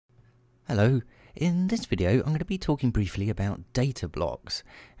Hello, in this video I'm going to be talking briefly about Datablocks.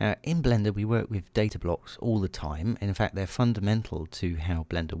 In Blender we work with Datablocks all the time. In fact, they're fundamental to how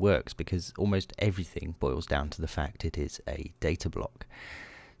Blender works because almost everything boils down to the fact it is a data block.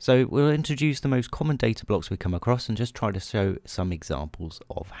 So we'll introduce the most common data blocks we come across and just try to show some examples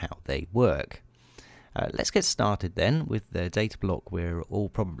of how they work. Let's get started then with the data block we're all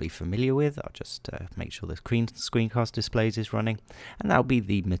probably familiar with. I'll just make sure the screencast displays is running, and that'll be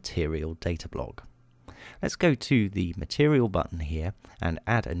the material data block. Let's go to the material button here and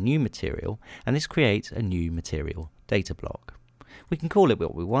add a new material, and this creates a new material data block. We can call it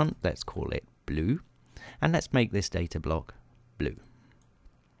what we want. Let's call it blue, and let's make this data block blue,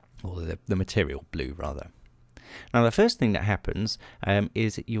 or the material blue rather. Now the first thing that happens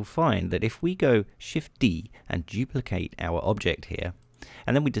is you'll find that if we go Shift D and duplicate our object here,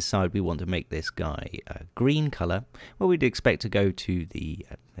 and then we decide we want to make this guy a green color, well, we'd expect to go to the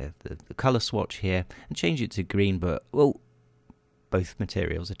color swatch here and change it to green, but well, both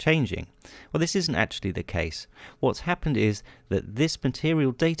materials are changing. Well, this isn't actually the case. What's happened is that this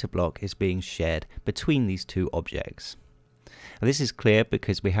material data block is being shared between these two objects. Now, this is clear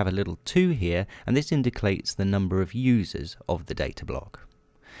because we have a little 2 here, and this indicates the number of users of the data block.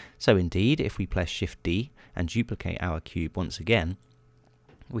 So indeed, if we press Shift D and duplicate our cube once again,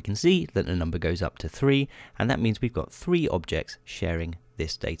 we can see that the number goes up to 3, and that means we've got 3 objects sharing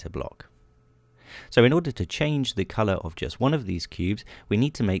this data block. So in order to change the color of just one of these cubes, we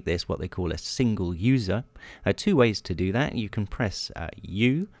need to make this what they call a single user. Two ways to do that. You can press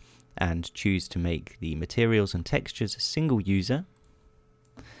U and choose to make the materials and textures a single user,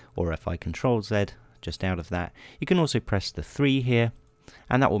 or if I Control Z just out of that, you can also press the 3 here,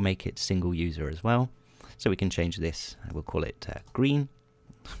 and that will make it single user as well. So we can change this, we'll call it green,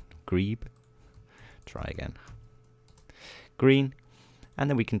 grebe, try again, green, and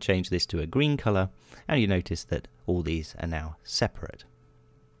then we can change this to a green color, and you notice that all these are now separate.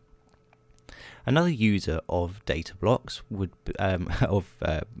 Another user of data blocks would of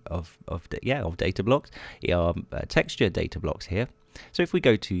data blocks are texture data blocks here. So if we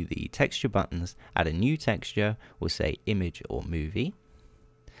go to the texture buttons, add a new texture, we'll say image or movie.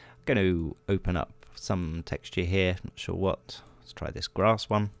 I'm going to open up some texture here, not sure what. Let's try this grass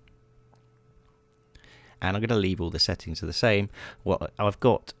one. And I'm going to leave all the settings are the same. What I've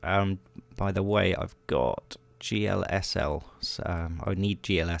got, by the way, I've got GLSL. So, I need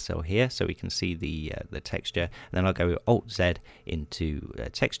GLSL here so we can see the texture. And then I'll go Alt Z into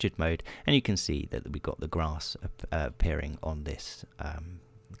textured mode, and you can see that we've got the grass appearing on this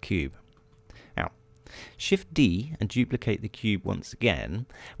cube. Now, Shift D and duplicate the cube once again.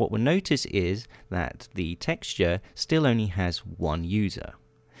 What we'll notice is that the texture still only has one user.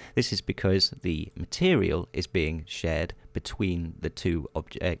 This is because the material is being shared between the two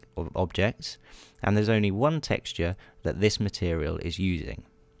objects, and there's only one texture that this material is using.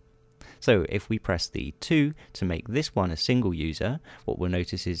 So if we press the 2 to make this one a single user, what we'll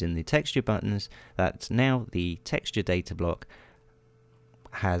notice is in the texture buttons that now the texture data block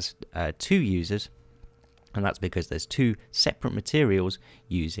has 2 users, and that's because there's 2 separate materials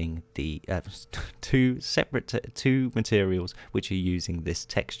using the two materials which are using this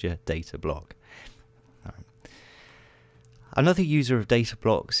texture data block. Another user of data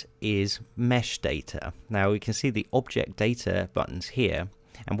blocks is mesh data. Now we can see the object data buttons here,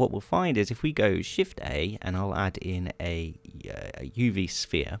 and what we'll find is if we go Shift A and I'll add in a UV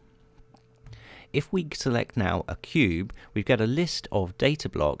sphere. If we select now a cube, we've got a list of data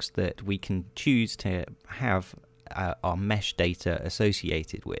blocks that we can choose to have our mesh data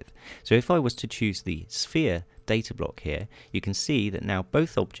associated with. So if I was to choose the sphere data block here, you can see that now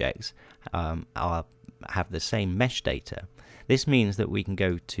both objects have the same mesh data. This means that we can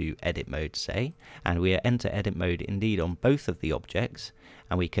go to edit mode, say, and we enter edit mode indeed on both of the objects,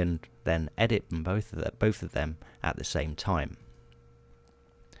 and we can then edit both of them at the same time.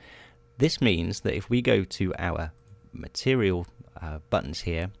 This means that if we go to our material buttons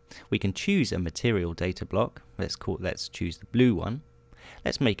here, we can choose a material data block. Let's choose the blue one.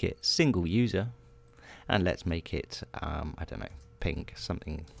 Let's make it single user, and let's make it I don't know, pink,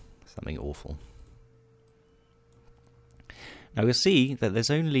 something awful. Now we'll see that there's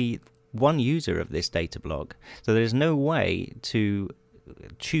only one user of this data block, so there's no way to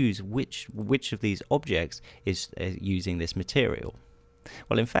choose which of these objects is using this material.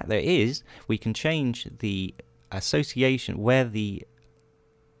 Well, in fact there is. We can change the association where the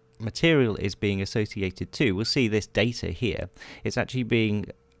material is being associated to. We'll see this data here. It's actually being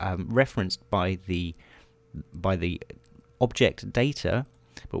referenced by the object data,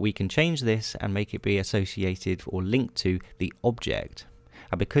 but we can change this and make it be associated or linked to the object.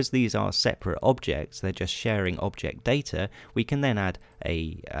 And because these are separate objects, they're just sharing object data, we can then add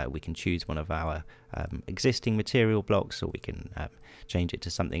we can choose one of our existing material blocks, or we can change it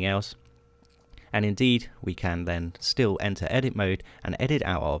to something else. And indeed, we can then still enter edit mode and edit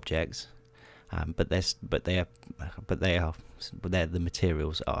our objects, but the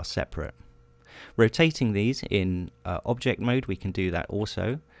materials are separate. Rotating these in object mode, we can do that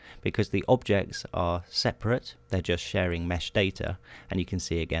also, because the objects are separate, they're just sharing mesh data, and you can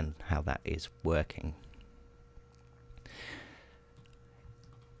see again how that is working.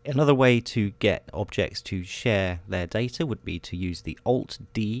 Another way to get objects to share their data would be to use the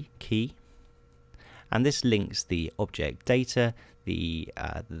Alt-D key, and this links the object data, the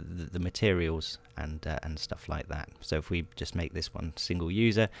materials, and stuff like that. So if we just make this one single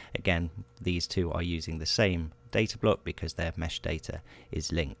user, again these two are using the same data block because their mesh data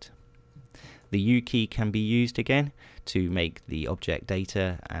is linked. The U key can be used again to make the object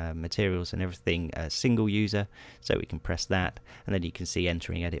data, materials and everything a single user, so we can press that, and then you can see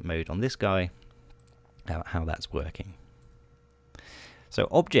entering edit mode on this guy how that's working. So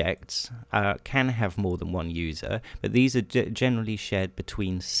objects can have more than one user, but these are generally shared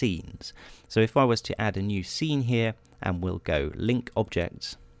between scenes. So if I was to add a new scene here, and we'll go link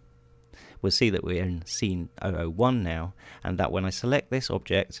objects, we'll see that we're in scene 001 now, and that when I select this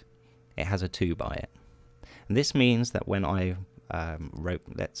object, it has a 2 by it. And this means that when I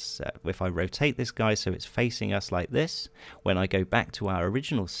if I rotate this guy so it's facing us like this, when I go back to our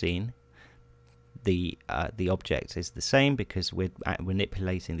original scene, the object is the same because we're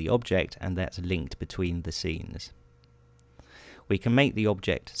manipulating the object, and that's linked between the scenes. We can make the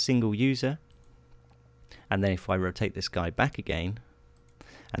object single user, and then if I rotate this guy back again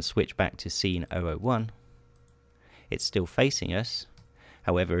and switch back to scene 001, it's still facing us.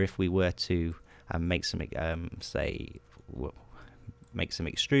 However, if we were to make some make some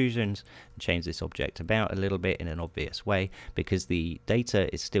extrusions and change this object about a little bit in an obvious way, because the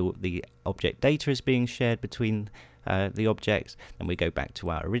data is still, the object data is being shared between the objects, then we go back to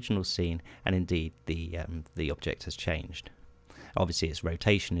our original scene, and indeed the object has changed. Obviously its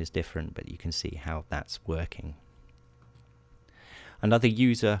rotation is different, but you can see how that's working. Another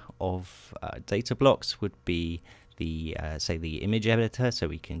user of Datablock would be the say the image editor. So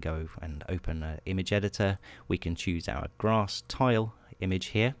we can go and open an image editor. We can choose our grass tile image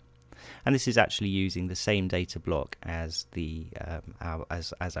here, and this is actually using the same data block as the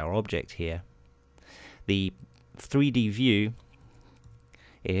as our object here. The 3D view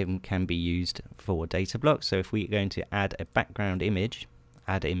can be used for Datablock. So if we're going to add a background image,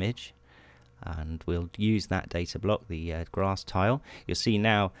 add image, and we'll use that data block, the grass tile. You'll see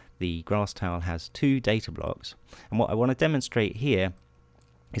now the grass tile has 2 data blocks, and what I want to demonstrate here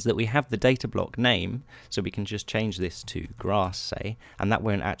is that we have the data block name, so we can just change this to grass, say, and that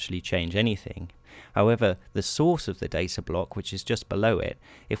won't actually change anything. However, the source of the data block, which is just below it,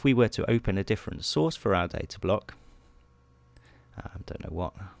 if we were to open a different source for our data block, I don't know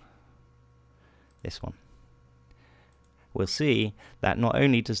what, this one, we'll see that not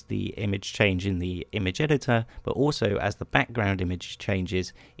only does the image change in the image editor, but also as the background image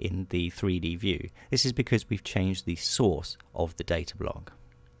changes in the 3D view. This is because we've changed the source of the data block.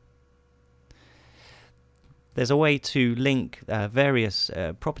 There's a way to link various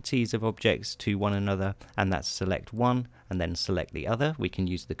properties of objects to one another, and that's select one and then select the other. We can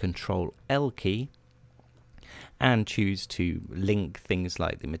use the Control L key and choose to link things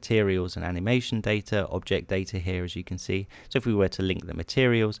like the materials and animation data, object data here, as you can see. So if we were to link the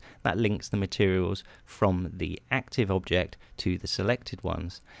materials, that links the materials from the active object to the selected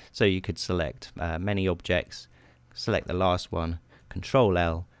ones. So you could select many objects, select the last one, Control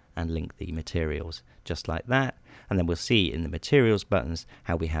L, and link the materials just like that. And then we'll see in the materials buttons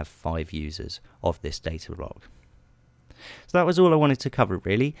how we have 5 users of this data block. So that was all I wanted to cover,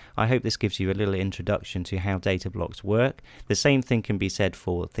 really. I hope this gives you a little introduction to how data blocks work. The same thing can be said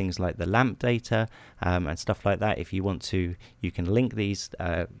for things like the lamp data and stuff like that. If you want to, you can link these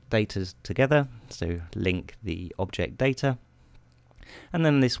datas together. So link the object data. And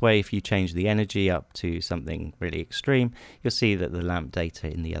then this way, if you change the energy up to something really extreme, you'll see that the lamp data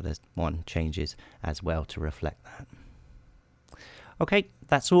in the other one changes as well to reflect that. Okay,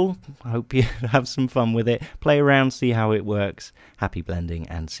 that's all. I hope you have some fun with it. Play around, see how it works. Happy blending,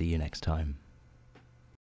 and see you next time.